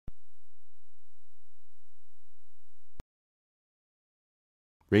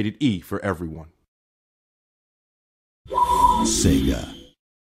Rated E for everyone. Sega.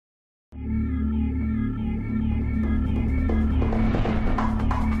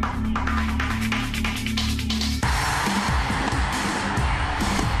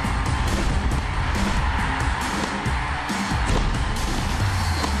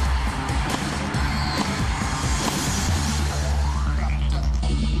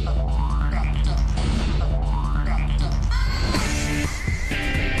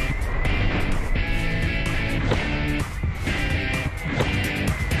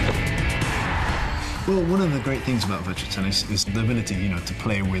 Well, one of the great things about Virtua Tennis is the ability, to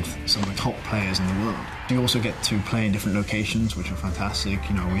play with some of the top players in the world. You also get to play in different locations, which are fantastic.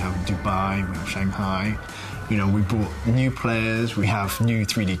 We have Dubai, we have Shanghai. We brought new players, we have new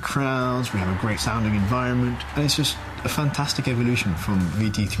 3D crowds, we have a great sounding environment, and it's just a fantastic evolution from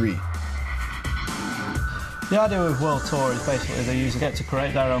VT3. The idea with World Tour is basically the user get to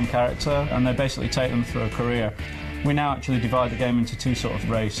create their own character and they basically take them through a career. We now actually divide the game into two sort of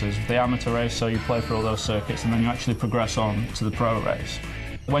races. The amateur race, so you play for all those circuits, and then you actually progress on to the pro race.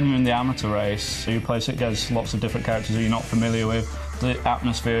 When you're in the amateur race, so you play against lots of different characters who you're not familiar with. The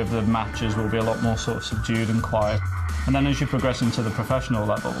atmosphere of the matches will be a lot more sort of subdued and quiet. And then as you progress into the professional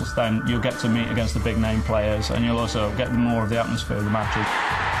levels, then you'll get to meet against the big name players, and you'll also get more of the atmosphere of the matches.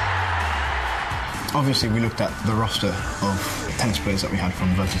 Obviously, we looked at the roster of tennis players that we had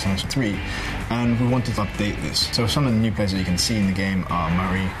from Virtua Tennis 3, and we wanted to update this. So some of the new players that you can see in the game are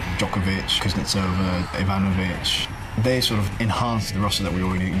Murray, Djokovic, Kuznetsova, Ivanovic. They sort of enhance the roster that we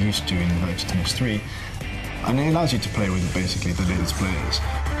already used to in Virtua Tennis 3, and it allows you to play with basically the latest players.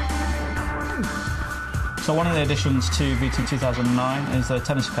 So one of the additions to VT 2009 is the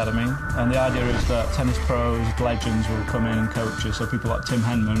Tennis Academy, and the idea is that tennis pros, legends will come in and coach you, so people like Tim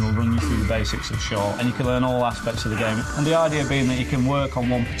Henman will run you through the basics of short, and you can learn all aspects of the game. And the idea being that you can work on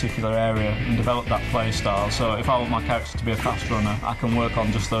one particular area and develop that play style, so if I want my character to be a fast runner, I can work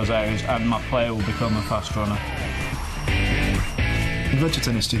on just those areas and my player will become a fast runner. In Virtua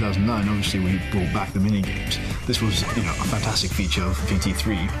Tennis 2009, obviously we brought back the mini-games. This was, a fantastic feature of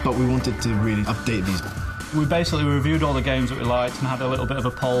VT3, but we wanted to really update these. We basically reviewed all the games that we liked and had a little bit of a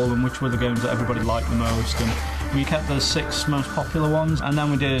poll on which were the games that everybody liked the most, and we kept the 6 most popular ones, and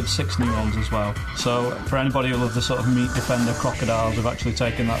then we did 6 new ones as well. So for anybody who loves the sort of meat defender crocodiles, we've actually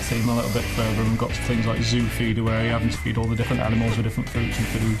taken that theme a little bit further and got to things like Zoo Feeder, where you're having to feed all the different animals with different fruits and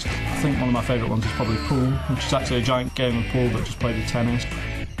foods. I think one of my favourite ones is probably Pool, which is actually a giant game of pool but just played with tennis.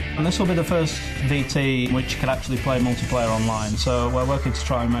 And this will be the first VT in which you can actually play multiplayer online. So we're working to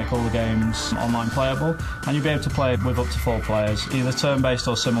try and make all the games online playable, and you'll be able to play with up to 4 players, either turn-based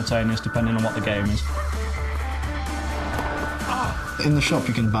or simultaneous, depending on what the game is. In the shop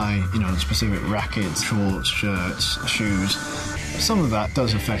you can buy, specific rackets, shorts, shirts, shoes. Some of that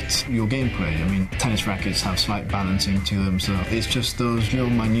does affect your gameplay. I mean, tennis rackets have slight balancing to them, so it's just those little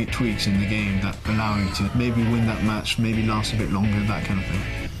minute tweaks in the game that allow you to maybe win that match, maybe last a bit longer, that kind of thing.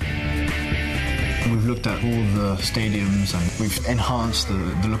 We've looked at all the stadiums and we've enhanced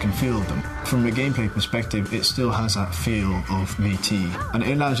the look and feel of them. From a gameplay perspective, it still has that feel of VT, and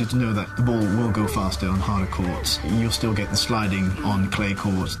it allows you to know that the ball will go faster on harder courts. You'll still get the sliding on clay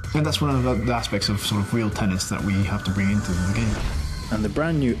courts, and that's one of the aspects of sort of real tennis that we have to bring into the game. And the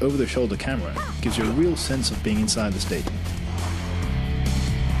brand new over-the-shoulder camera gives you a real sense of being inside the stadium.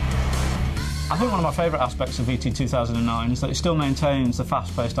 I think one of my favourite aspects of VT 2009 is that it still maintains the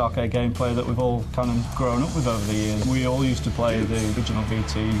fast-paced arcade gameplay that we've all kind of grown up with over the years. We all used to play the original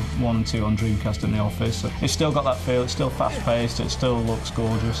VT 1 and 2 on Dreamcast in the office. It's still got that feel, it's still fast-paced, it still looks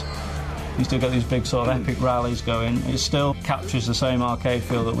gorgeous. You still get these big sort of epic rallies going. It still captures the same arcade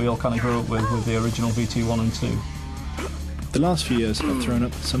feel that we all kind of grew up with the original VT 1 and 2. The last few years have thrown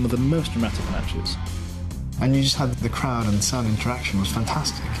up some of the most dramatic matches. And you just had the crowd and the sound interaction was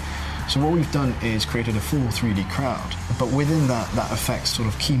fantastic. So what we've done is created a full 3D crowd, but within that affects sort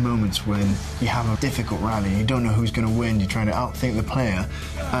of key moments when you have a difficult rally, you don't know who's going to win, you're trying to outthink the player,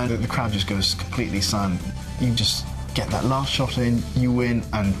 and the crowd just goes completely silent. You just get that last shot in, you win,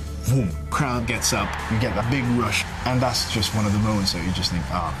 and boom, crowd gets up, you get that big rush, and that's just one of the moments that you just think,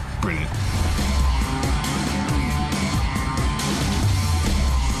 brilliant.